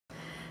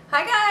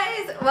Hi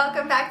guys,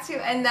 welcome back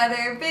to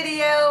another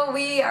video.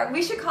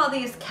 We should call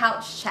these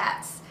couch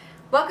chats.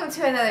 Welcome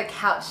to another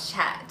couch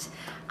chat.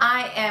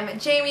 I am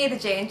Jamie, the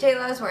J and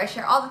JLOVES, where I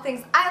share all the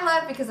things I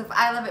love because if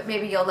I love it,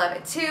 maybe you'll love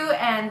it too.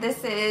 And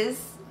this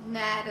is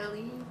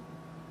Natalie.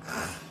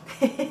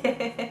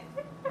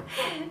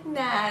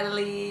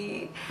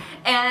 Natalie.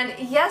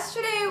 And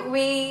yesterday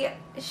we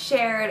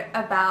shared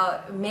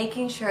about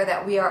making sure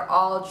that we are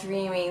all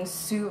dreaming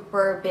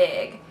super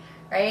big,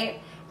 right?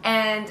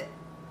 And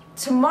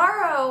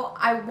tomorrow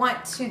I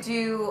want to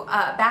do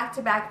a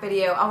back-to-back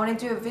video. I want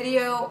to do a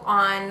video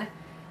on,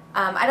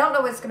 I don't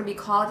know what it's going to be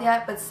called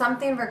yet, but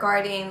something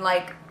regarding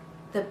like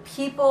the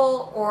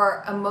people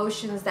or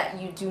emotions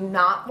that you do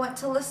not want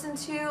to listen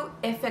to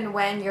if and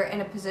when you're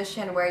in a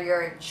position where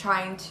you're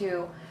trying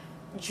to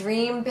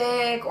dream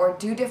big or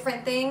do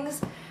different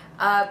things,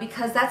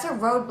 because that's a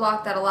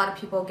roadblock that a lot of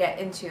people get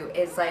into,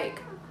 is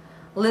like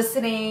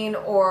listening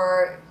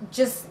or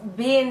just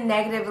being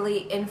negatively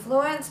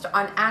influenced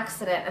on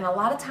accident, and a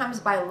lot of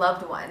times by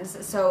loved ones.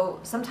 So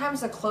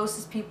sometimes the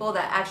closest people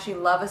that actually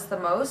love us the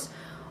most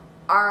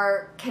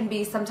can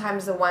be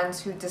sometimes the ones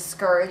who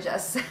discourage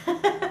us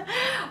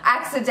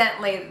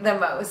accidentally the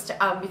most,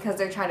 because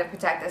they're trying to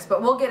protect us.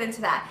 But we'll get into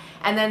that.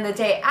 And then the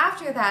day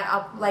after that,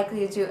 I'll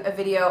likely do a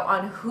video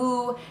on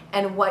who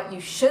and what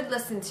you should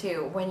listen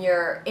to when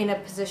you're in a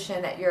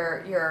position that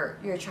you're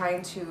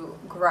trying to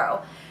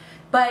grow.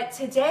 But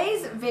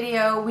today's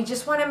video, we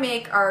just want to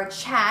make our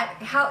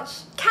couch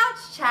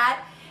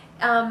chat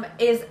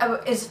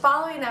is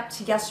following up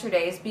to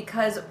yesterday's,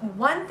 because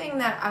one thing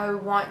that I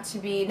want to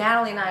be,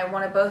 Natalie and I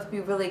want to both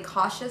be really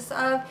cautious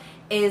of,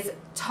 is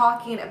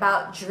talking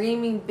about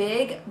dreaming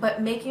big,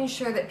 but making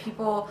sure that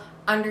people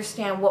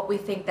understand what we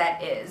think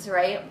that is,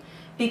 right?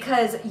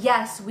 Because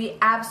yes, we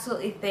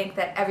absolutely think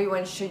that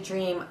everyone should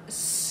dream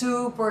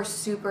super,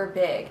 super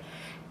big.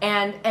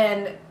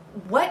 And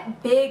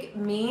what big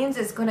means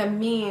is going to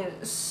mean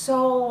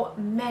so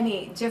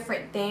many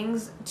different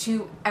things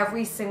to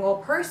every single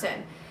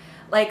person.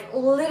 Like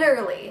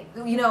literally,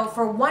 you know,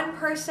 for one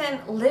person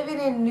living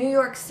in New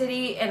York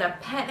City in a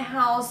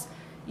penthouse,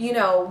 you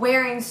know,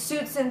 wearing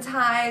suits and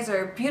ties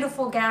or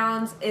beautiful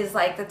gowns is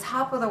like the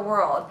top of the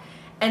world.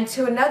 And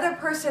to another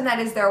person, that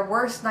is their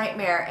worst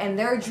nightmare, and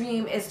their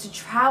dream is to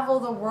travel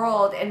the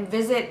world and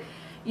visit,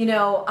 you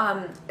know,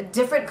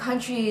 different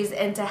countries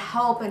and to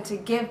help and to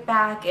give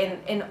back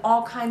in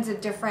all kinds of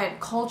different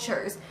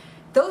cultures.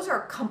 Those are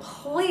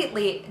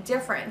completely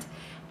different.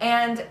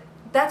 And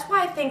that's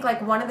why I think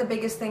like one of the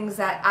biggest things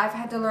that I've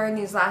had to learn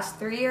these last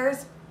 3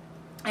 years,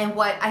 and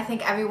what I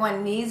think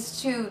everyone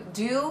needs to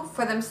do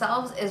for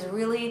themselves, is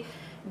really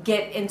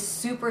get in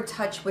super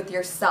touch with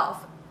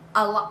yourself.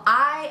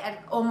 I,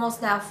 at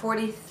almost now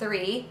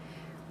 43,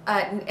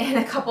 in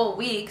a couple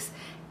weeks,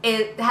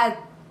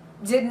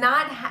 did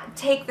not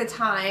take the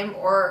time,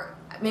 or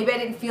maybe I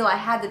didn't feel I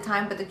had the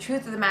time, but the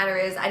truth of the matter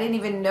is I didn't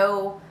even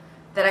know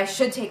that I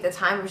should take the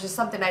time. It was just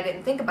something I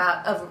didn't think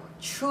about, of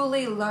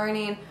truly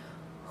learning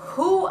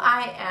who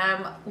I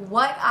am,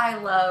 what I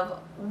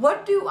love,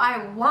 what do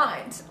I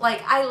want.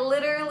 Like, I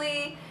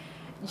literally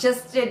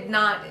just did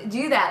not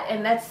do that,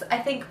 and that's, I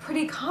think,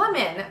 pretty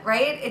common,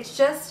 right? It's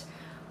just,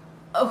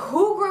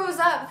 who grows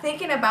up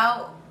thinking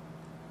about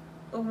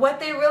what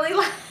they really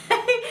like?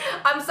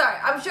 I'm sorry,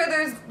 I'm sure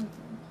there's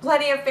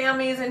plenty of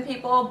families and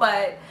people,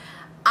 but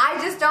I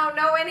just don't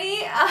know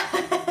any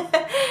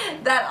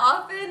that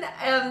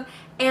often.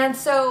 And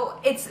so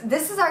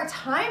this is our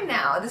time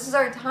now. This is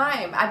our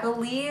time. I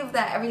believe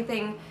that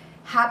everything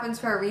happens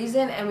for a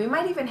reason, and we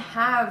might even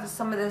have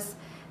some of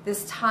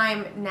this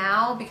time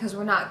now, because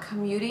we're not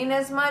commuting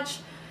as much,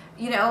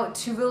 you know,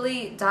 to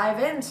really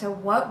dive into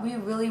what we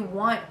really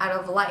want out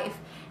of life.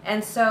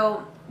 And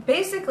so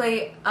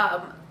basically,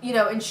 you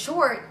know, in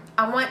short,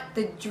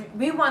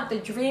 we want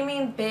the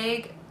dreaming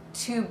big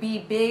to be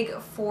big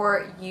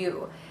for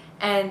you,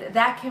 and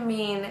that can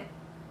mean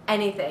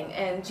anything.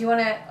 And do you want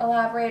to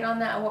elaborate on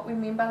that, what we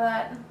mean by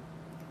that?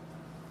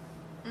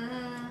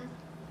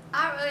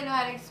 I don't really know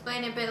how to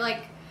explain it, but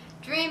like,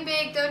 dream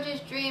big. Don't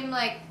just dream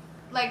like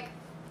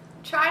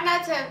try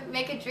not to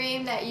make a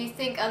dream that you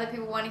think other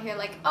people want to hear,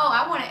 like, oh,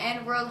 I want to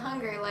end world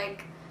hunger.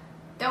 Like,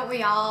 don't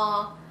we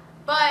all?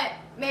 But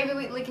maybe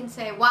we can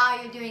say,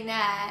 while you're doing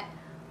that,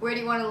 where do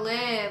you want to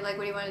live? Like,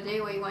 what do you want to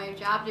do? What do you want your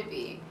job to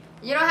be?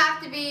 You don't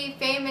have to be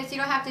famous. You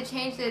don't have to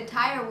change the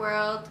entire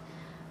world,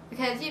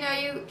 because, you know,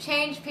 you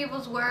change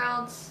people's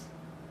worlds,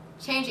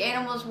 change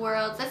animals'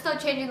 worlds. That's not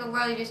changing the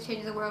world. You're just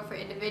changing the world for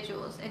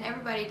individuals, and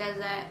everybody does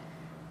that,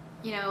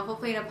 you know,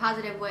 hopefully in a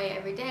positive way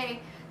every day.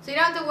 So you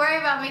don't have to worry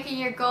about making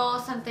your goal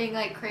something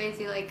like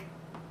crazy, like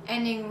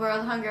ending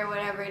world hunger or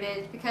whatever it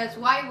is, because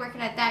while you're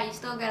working at that, you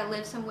still got to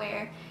live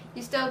somewhere.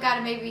 You still got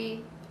to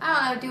maybe, I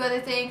don't know, do other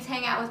things,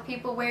 hang out with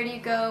people. Where do you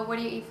go? What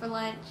do you eat for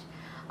lunch?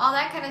 All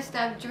that kind of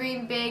stuff.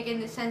 Dream big in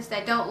the sense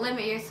that don't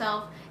limit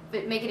yourself,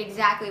 but make it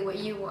exactly what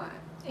you want.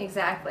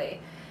 Exactly.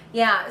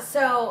 Yeah,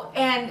 so,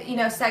 and, you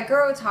know,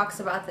 Sadhguru talks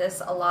about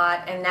this a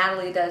lot, and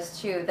Natalie does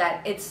too,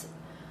 that it's,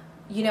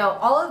 you know,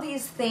 all of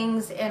these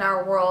things in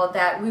our world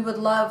that we would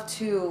love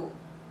to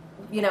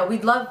you know,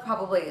 we'd love,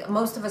 probably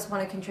most of us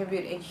want to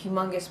contribute in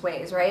humongous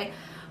ways, right?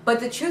 But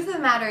the truth of the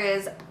matter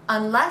is,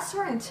 unless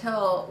or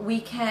until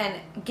we can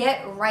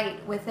get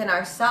right within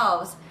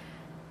ourselves,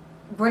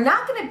 we're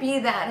not going to be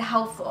that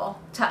helpful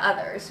to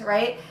others,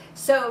 right?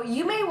 So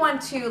you may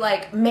want to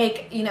like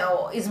make, you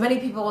know, as many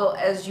people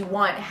as you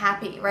want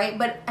happy, right?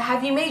 But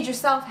have you made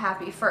yourself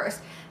happy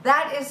first?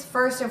 That is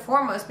first and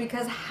foremost,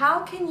 because how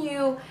can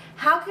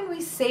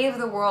we save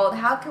the world?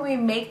 How can we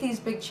make these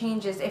big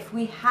changes if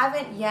we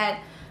haven't yet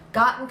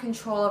gotten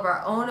control of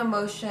our own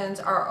emotions,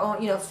 our own,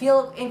 you know,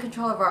 feel in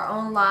control of our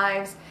own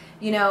lives,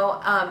 you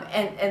know,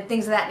 and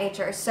things of that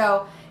nature.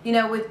 So, you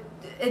know,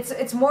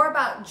 it's more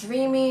about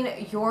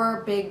dreaming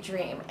your big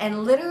dream.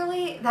 And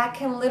literally, that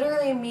can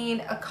literally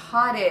mean a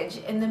cottage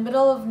in the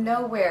middle of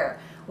nowhere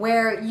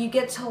where you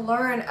get to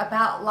learn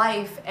about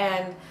life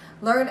and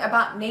learn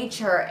about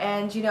nature,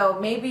 and, you know,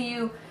 maybe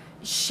you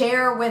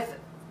share with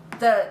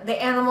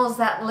the animals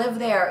that live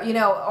there, you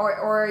know,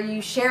 or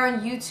you share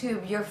on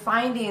YouTube your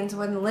findings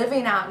when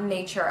living out in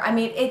nature. I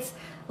mean, it's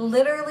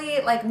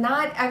literally like,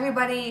 not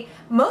everybody,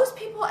 most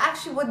people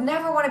actually would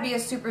never want to be a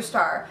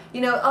superstar.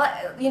 You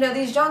know,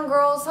 these young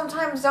girls,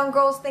 sometimes young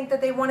girls think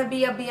that they want to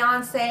be a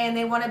Beyonce and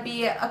they want to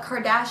be a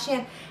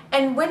Kardashian.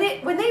 And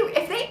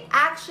if they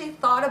actually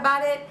thought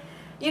about it,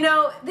 you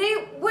know,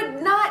 they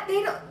would not,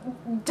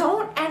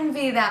 don't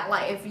envy that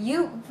life.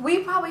 We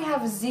probably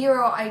have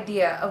zero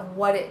idea of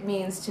what it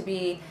means to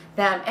be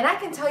them. And I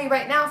can tell you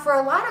right now, for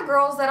a lot of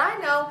girls that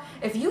I know,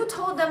 if you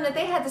told them that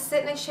they had to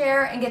sit in a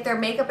chair and get their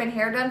makeup and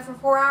hair done for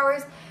 4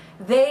 hours,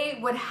 they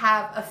would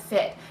have a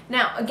fit.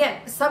 Now,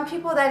 again, some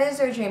people, that is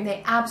their dream.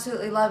 They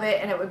absolutely love it,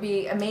 and it would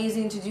be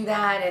amazing to do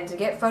that and to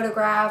get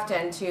photographed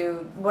and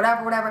to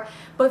whatever.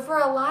 But for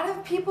a lot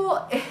of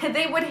people,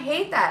 they would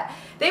hate that.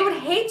 They would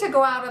hate to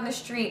go out on the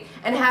street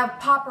and have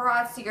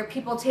paparazzi or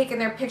people taking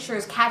their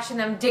pictures, catching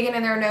them, digging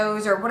in their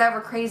nose or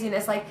whatever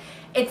craziness. Like,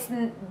 it's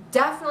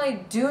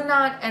definitely, do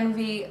not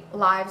envy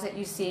lives that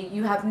you see.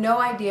 You have no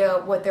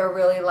idea what they're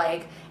really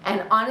like.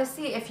 And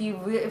honestly, if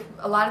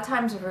a lot of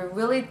times, if we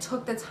really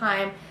took the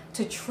time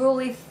to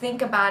truly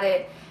think about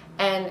it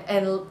and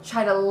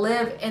try to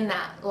live in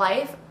that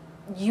life,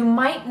 you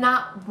might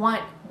not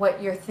want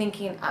what you're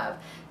thinking of.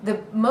 The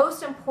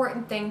most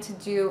important thing to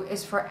do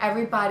is for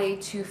everybody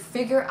to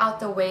figure out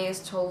the ways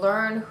to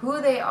learn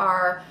who they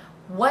are,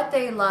 what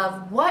they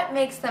love, what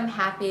makes them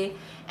happy.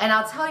 And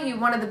I'll tell you,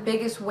 one of the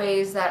biggest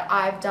ways that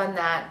I've done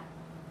that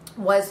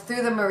was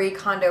through the Marie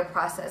Kondo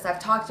process. I've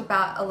talked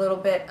about a little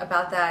bit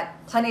about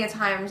that plenty of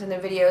times in the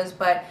videos,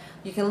 but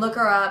you can look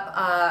her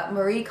up,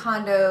 Marie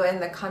Kondo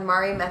and the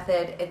KonMari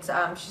method. It's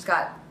she's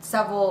got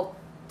several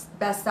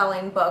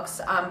best-selling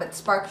books, but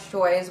Sparks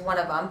Joy is one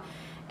of them.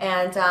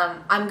 And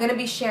I'm going to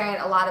be sharing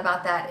a lot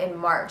about that in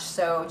March,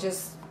 so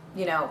just,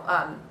 you know,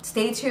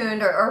 stay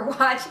tuned or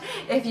watch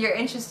if you're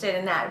interested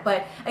in that.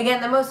 But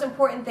again, the most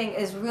important thing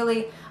is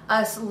really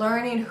us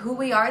learning who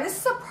we are. This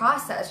is a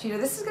process, you know,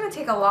 this is going to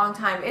take a long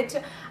time.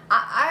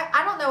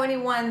 I don't know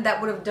anyone that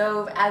would have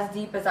dove as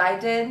deep as I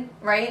did,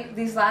 right,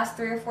 these last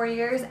 3 or 4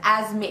 years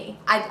as me.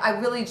 I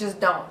really just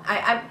don't.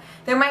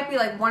 There might be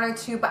like 1 or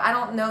 2, but I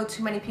don't know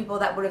too many people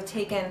that would have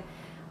taken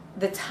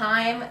the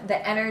time,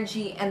 the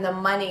energy, and the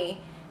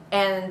money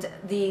and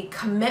the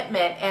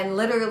commitment and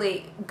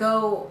literally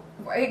go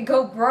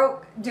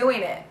broke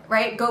doing it,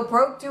 right? Go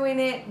broke doing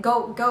it,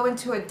 go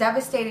into a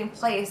devastating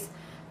place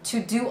to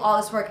do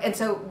all this work. And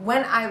so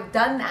when I've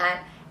done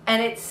that,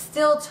 and it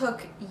still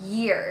took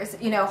years,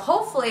 you know,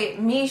 hopefully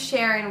me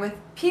sharing with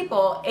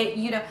people,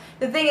 you know,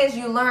 the thing is,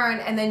 you learn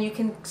and then you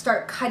can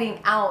start cutting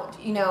out,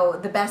 you know,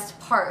 the best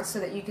parts so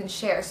that you can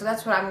share. So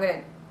that's what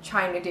I'm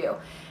trying to do.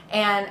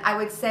 And I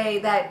would say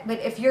that, but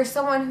if you're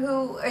someone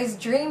who is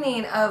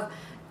dreaming of,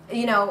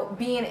 you know,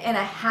 being in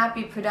a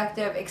happy,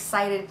 productive,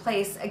 excited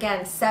place,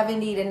 again,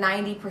 70 to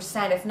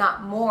 90%, if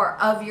not more,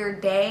 of your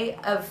day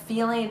of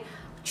feeling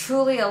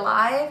truly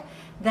alive,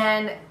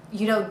 then,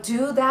 you know,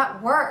 do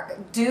that work.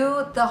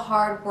 Do the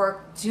hard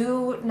work.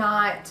 Do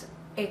not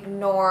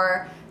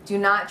ignore. Do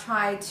not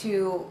try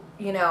to,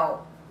 you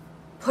know,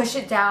 push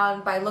it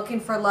down by looking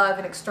for love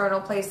in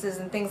external places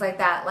and things like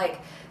that.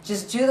 Like,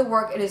 just do the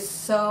work. It is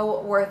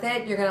so worth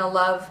it. You're going to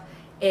love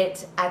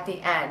it at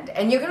the end,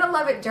 and you're gonna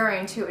love it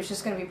during too. It's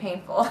just gonna be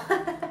painful.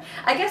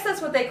 I guess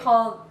that's what they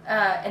call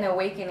an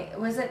awakening.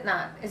 Was it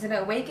not? Is it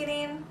an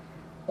awakening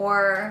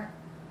or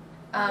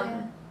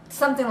Yeah.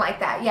 something like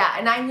that? Yeah.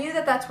 And I knew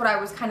that that's what I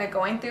was kind of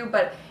going through,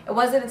 but it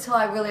wasn't until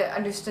I really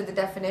understood the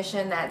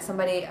definition that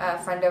somebody, a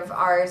friend of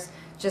ours,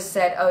 just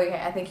said, "Oh,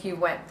 yeah, I think you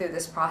went through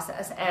this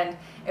process," and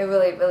it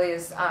really, really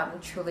is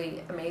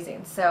truly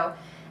amazing. So.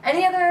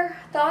 Any other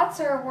thoughts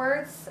or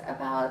words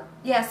about,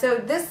 yeah, so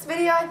this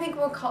video, I think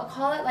we'll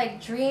call it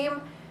like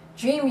dream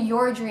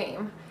your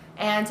dream.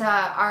 And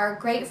our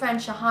great friend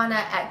Shahana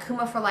at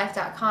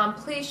kumaforlife.com,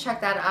 please check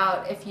that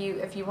out if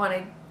you want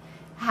to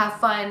have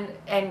fun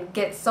and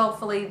get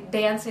soulfully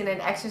dancing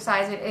and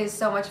exercising. It is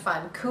so much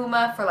fun.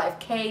 Kuma for Life,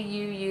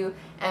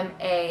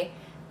 K-U-U-M-A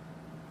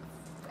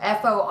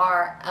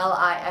FORLIFE.com.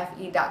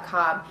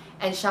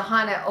 And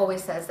Shahana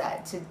always says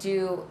that, to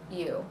do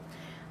you.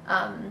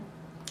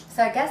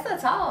 So I guess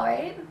that's all,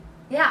 right?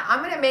 Yeah, I'm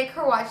going to make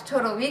her watch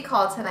Total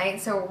Recall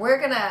tonight, so we're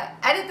going to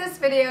edit this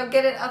video,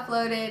 get it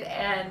uploaded,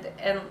 and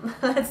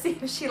let's see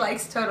if she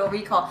likes Total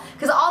Recall.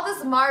 Because all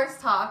this Mars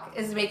talk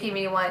is making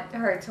me want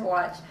her to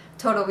watch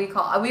Total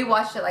Recall. We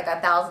watched it like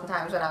 1,000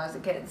 times when I was a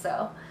kid,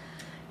 so.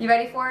 You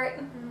ready for it?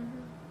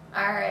 Mm-hmm.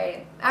 All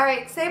right. All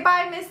right, say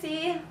bye,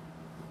 Missy.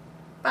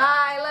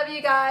 Bye. Love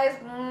you guys.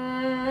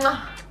 Mwah.